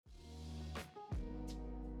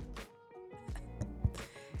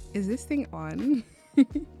Is this thing on?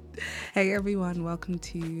 Hey everyone, welcome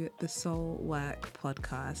to the Soul Work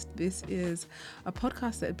podcast. This is a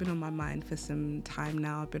podcast that had been on my mind for some time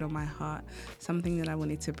now, a bit on my heart, something that I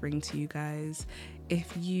wanted to bring to you guys.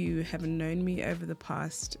 If you have known me over the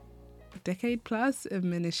past decade plus of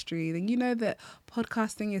ministry, then you know that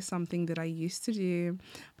podcasting is something that I used to do,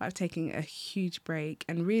 but I've taken a huge break,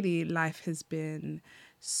 and really life has been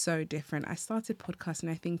so different. I started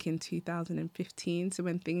podcasting, I think, in 2015, so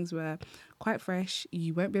when things were quite fresh.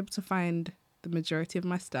 You won't be able to find the majority of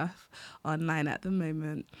my stuff online at the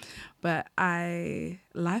moment, but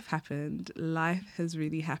life happened. Life has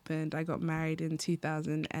really happened. I got married in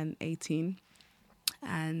 2018,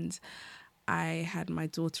 and I had my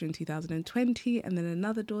daughter in 2020 and then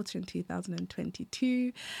another daughter in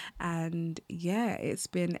 2022. And yeah, it's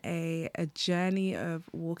been a journey of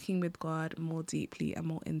walking with God more deeply and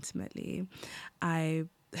more intimately. I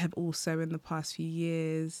have also in the past few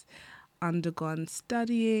years undergone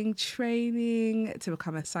studying, training to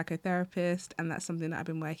become a psychotherapist, and that's something that I've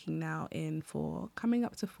been working now in for coming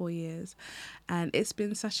up to 4 years. And it's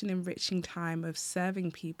been such an enriching time of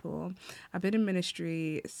serving people. I've been in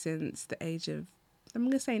ministry since the age of, I'm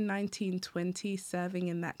going to say 19, 20, serving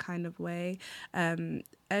in that kind of way.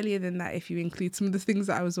 Earlier than that, if you include some of the things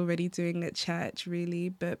that I was already doing at church, really.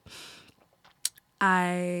 But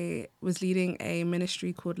I was leading a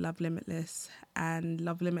ministry called Love Limitless, and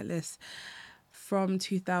Love Limitless from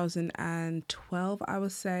 2012, I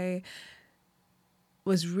would say,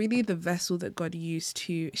 was really the vessel that God used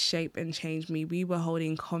to shape and change me. We were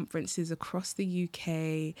holding conferences across the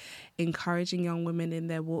UK, encouraging young women in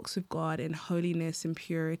their walks with God in holiness and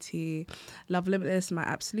purity. Love Limitless, my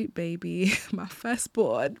absolute baby, my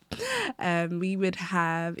firstborn. We would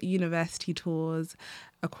have university tours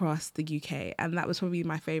across the UK, and that was probably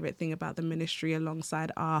my favorite thing about the ministry,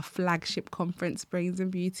 alongside our flagship conference Brains and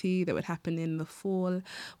Beauty that would happen in the fall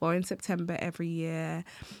or in September every year.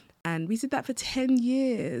 And we did that for 10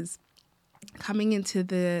 years. Coming into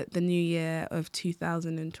the new year of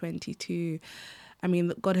 2022, I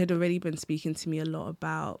mean, God had already been speaking to me a lot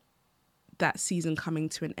about that season coming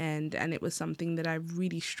to an end, and it was something that I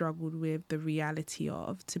really struggled with the reality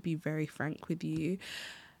of, to be very frank with you.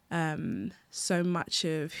 So much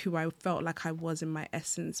of who I felt like I was in my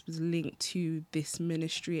essence was linked to this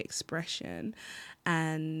ministry expression.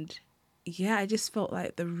 And yeah, I just felt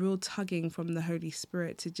like the real tugging from the Holy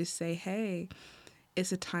Spirit to just say, hey,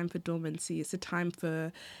 it's a time for dormancy. It's a time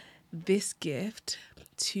for this gift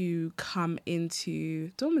to come into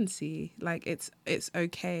dormancy. Like it's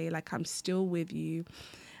okay. Like I'm still with you.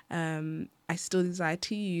 I still desire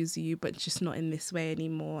to use you, but just not in this way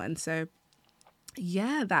anymore. And so,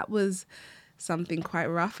 yeah, that was something quite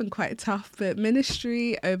rough and quite tough, but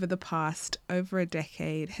ministry over the past over a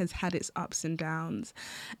decade has had its ups and downs.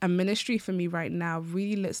 And ministry for me right now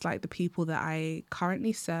really looks like the people that I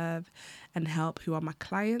currently serve and help, who are my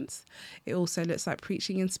clients. It also looks like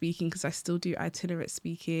preaching and speaking, because I still do itinerant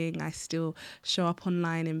speaking. I still show up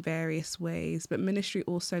online in various ways, but ministry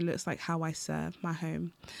also looks like how I serve my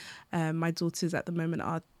home. My daughters at the moment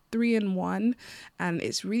are 3 and 1, and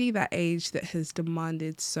it's really that age that has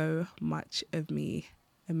demanded so much of me,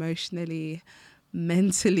 emotionally,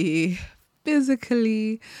 mentally,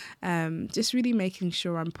 physically, just really making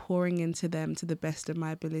sure I'm pouring into them to the best of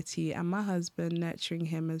my ability, and my husband, nurturing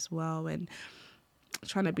him as well, and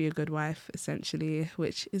trying to be a good wife, essentially,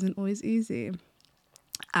 which isn't always easy.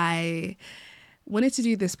 I wanted to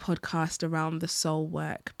do this podcast around the soul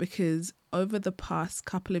work because over the past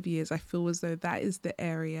couple of years, I feel as though that is the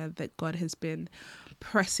area that God has been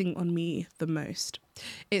pressing on me the most.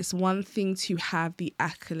 It's one thing to have the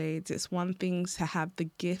accolades. It's one thing to have the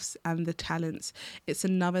gifts and the talents. It's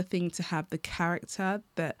another thing to have the character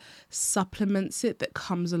that supplements it, that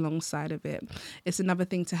comes alongside of it. It's another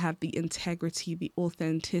thing to have the integrity, the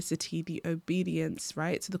authenticity, the obedience,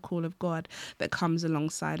 right, to the call of God that comes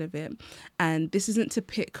alongside of it. And this isn't to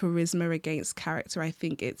pit charisma against character. I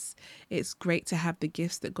think it's great to have the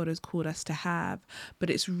gifts that God has called us to have, but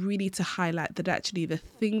it's really to highlight that actually the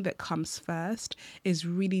thing that comes first is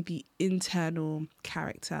really the internal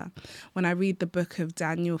character. When I read the book of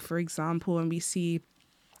Daniel, for example, and we see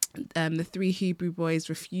the 3 Hebrew boys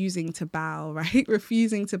refusing to bow, right?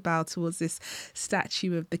 Refusing to bow towards this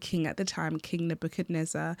statue of the king at the time, King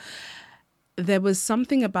Nebuchadnezzar. There was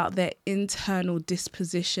something about their internal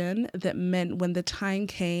disposition that meant when the time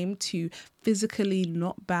came to physically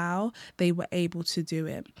not bow, they were able to do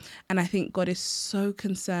it. And I think God is so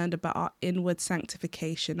concerned about our inward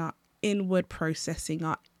sanctification, our inward processing,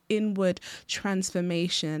 our inward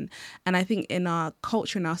transformation. And I think in our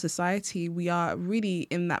culture, in our society, we are really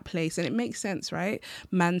in that place. And it makes sense, right?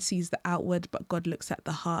 Man sees the outward, but God looks at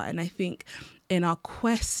the heart. And I think in our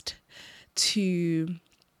quest to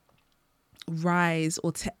rise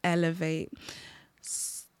or to elevate,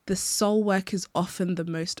 the soul work is often the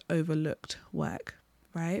most overlooked work,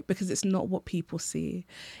 right? Because it's not what people see.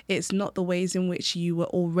 It's not the ways in which you were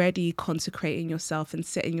already consecrating yourself and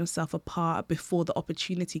setting yourself apart before the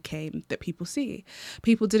opportunity came that people see.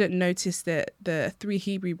 People didn't notice that the three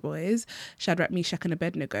Hebrew boys, Shadrach, Meshach, and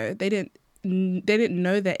Abednego, they didn't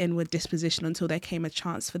know their inward disposition until there came a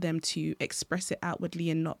chance for them to express it outwardly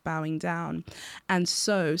and not bowing down. And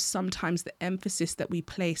so sometimes the emphasis that we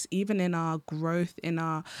place, even in our growth, in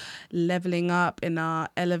our leveling up, in our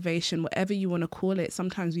elevation, whatever you want to call it,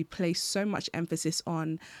 sometimes we place so much emphasis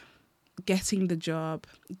on getting the job,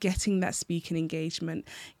 getting that speaking engagement,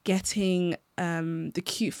 getting the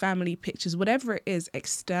cute family pictures, whatever it is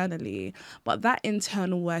externally. But that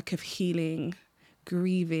internal work of healing,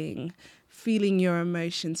 grieving, feeling your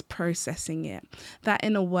emotions, processing it, that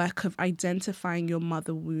inner work of identifying your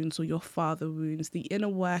mother wounds or your father wounds, the inner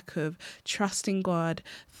work of trusting God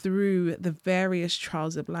through the various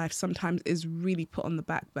trials of life sometimes is really put on the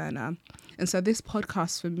back burner. And so this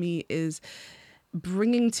podcast for me is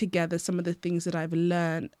bringing together some of the things that I've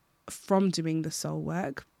learned from doing the soul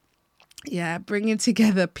work. Yeah, bringing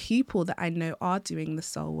together people that I know are doing the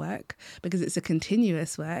soul work, because it's a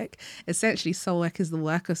continuous work. Essentially, soul work is the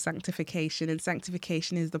work of sanctification, and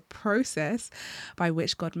sanctification is the process by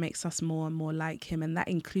which God makes us more and more like him. And that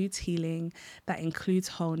includes healing, that includes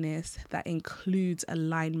wholeness, that includes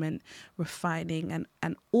alignment, refining,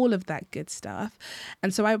 and all of that good stuff.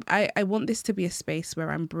 And so I want this to be a space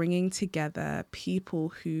where I'm bringing together people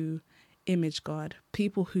who image God,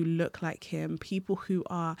 people who look like him, people who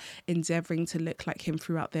are endeavoring to look like him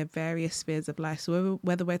throughout their various spheres of life. So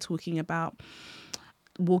whether we're talking about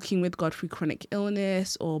walking with God through chronic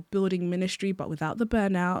illness or building ministry but without the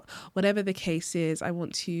burnout, whatever the case is, I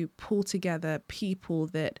want to pull together people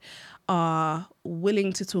that are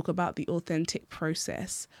willing to talk about the authentic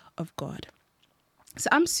process of God. So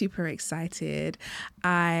I'm super excited.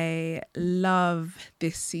 I love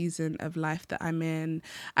this season of life that I'm in.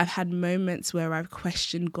 I've had moments where I've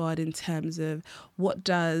questioned God in terms of what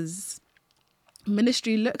does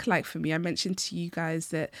ministry look like for me. I mentioned to you guys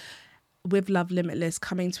that with Love Limitless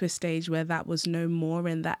coming to a stage where that was no more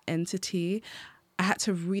in that entity, I had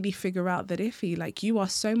to really figure out that Iffy, like, you are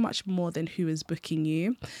so much more than who is booking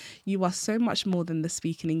you. You are so much more than the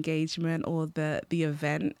speaking engagement or the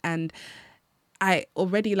event. And I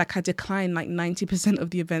already, like, I decline like 90% of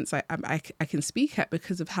the events I can speak at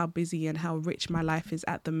because of how busy and how rich my life is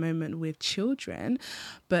at the moment with children.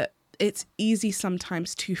 But it's easy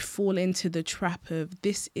sometimes to fall into the trap of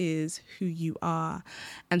this is who you are.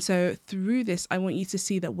 And so through this, I want you to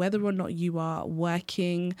see that whether or not you are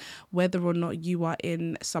working, whether or not you are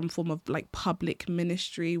in some form of like public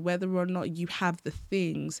ministry, whether or not you have the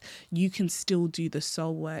things, you can still do the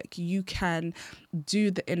soul work. You can do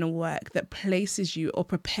the inner work that places you or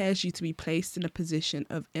prepares you to be placed in a position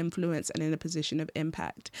of influence and in a position of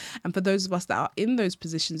impact. And for those of us that are in those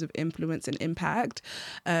positions of influence and impact,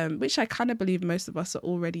 which I kind of believe most of us are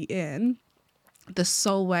already in, the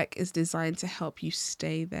soul work is designed to help you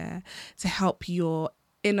stay there, to help your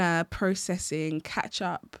inner processing catch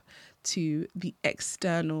up to the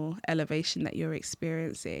external elevation that you're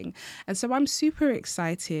experiencing. And so I'm super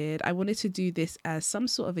excited. I wanted to do this as some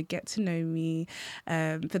sort of a get to know me.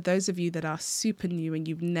 For those of you that are super new and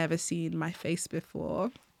you've never seen my face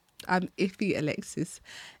before, I'm Iffy Alexis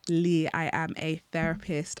Lee. I am a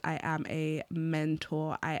therapist. I am a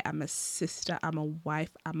mentor. I am a sister. I'm a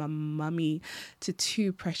wife. I'm a mummy to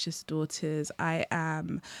two precious daughters. I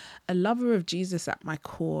am a lover of Jesus at my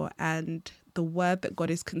core. And the word that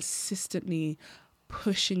God is consistently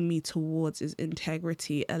pushing me towards is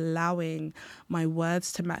integrity, allowing my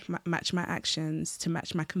words to match my actions, to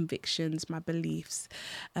match my convictions, my beliefs,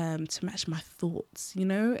 to match my thoughts. You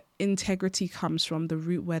know, integrity comes from the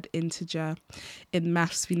root word integer. In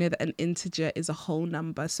maths, we know that an integer is a whole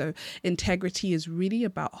number. So integrity is really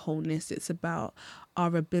about wholeness. It's about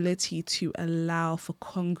our ability to allow for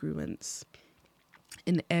congruence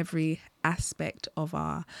in every aspect of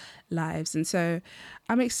our lives. And so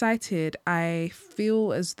I'm excited. I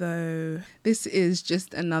feel as though this is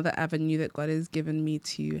just another avenue that God has given me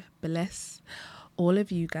to bless all of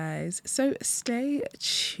you guys. So stay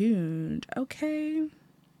tuned, okay?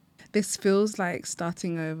 This feels like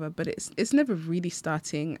starting over, but it's never really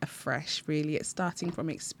starting afresh, really. It's starting from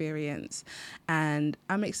experience. And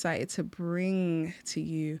I'm excited to bring to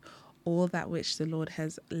you all that which the Lord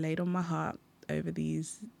has laid on my heart over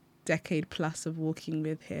these decade plus of walking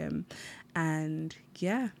with him. And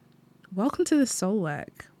yeah, welcome to the soul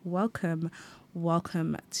work. Welcome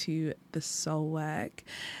to the soul work.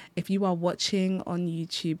 If you are watching on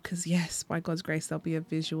YouTube, because yes, by God's grace, there'll be a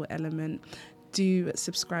visual element, do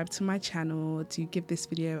subscribe to my channel, do give this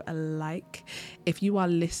video a like. If you are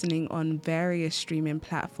listening on various streaming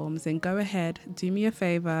platforms, then go ahead, do me a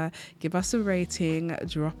favor, give us a rating,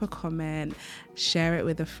 drop a comment, share it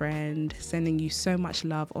with a friend, sending you so much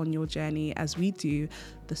love on your journey as we do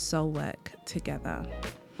the soul work together.